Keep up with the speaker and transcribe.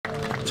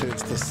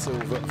returns to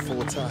silver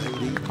for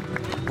Tahiti.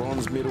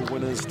 Bronze medal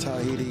winners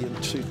Tahiti in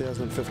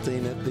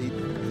 2015 at the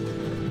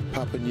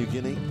Papua New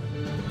Guinea.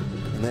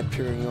 And that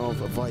pairing of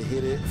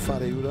Vaihere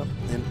Whareura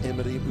and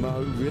Emery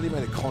Mo really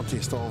made a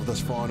contest of this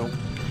final.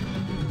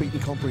 Beaten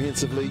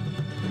comprehensively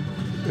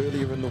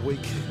earlier in the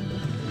week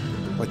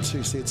by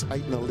 2 sets,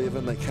 8 and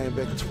 11. They came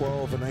back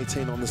 12 and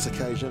 18 on this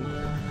occasion.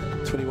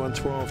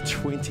 21-12,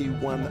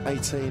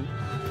 21-18.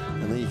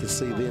 And then you can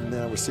see them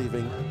now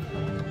receiving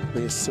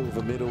their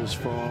silver medals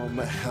from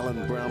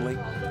Helen Brownlee.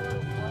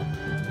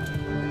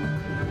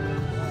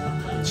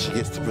 She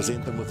gets to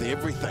present them with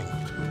everything.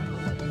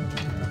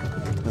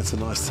 That's a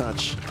nice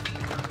touch.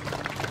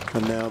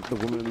 And now the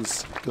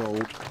women's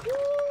gold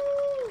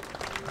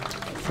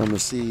from the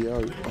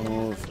CEO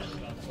of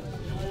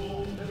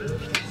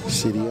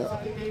Sidia,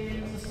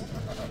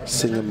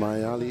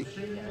 Singamayali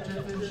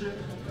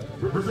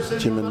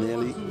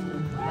Jimenelli.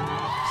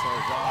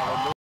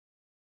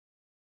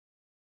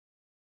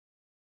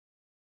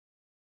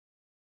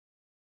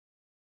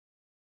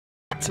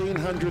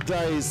 1,800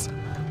 days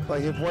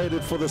they have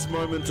waited for this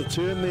moment to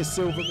turn their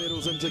silver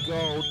medals into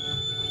gold.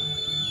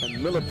 And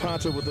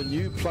Milipata with the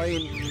new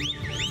plane,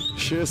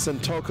 Shirts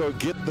and Toko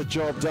get the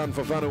job done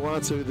for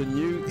Vanuatu. The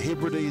new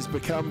Hebrides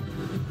become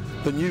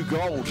the new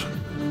gold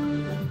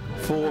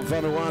for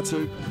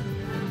Vanuatu.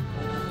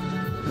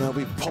 They'll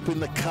be popping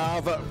the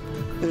carver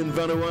in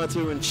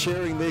Vanuatu and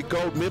cheering their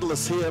gold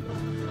medalists here.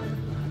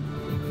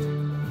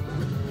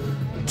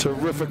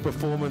 Terrific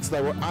performance.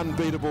 They were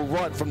unbeatable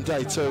right from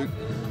day 2.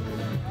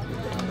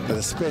 They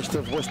dispatched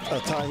of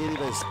Tahiti,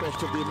 they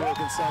dispatched of the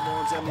American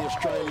Samoans and the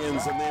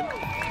Australians, and then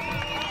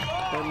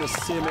in the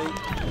semi,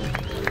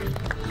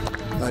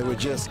 they were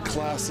just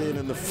class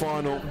in the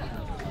final.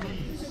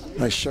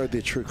 They showed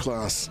their true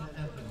class.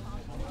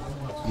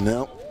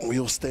 Now we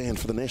all stand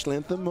for the national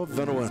anthem of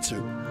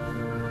Vanuatu.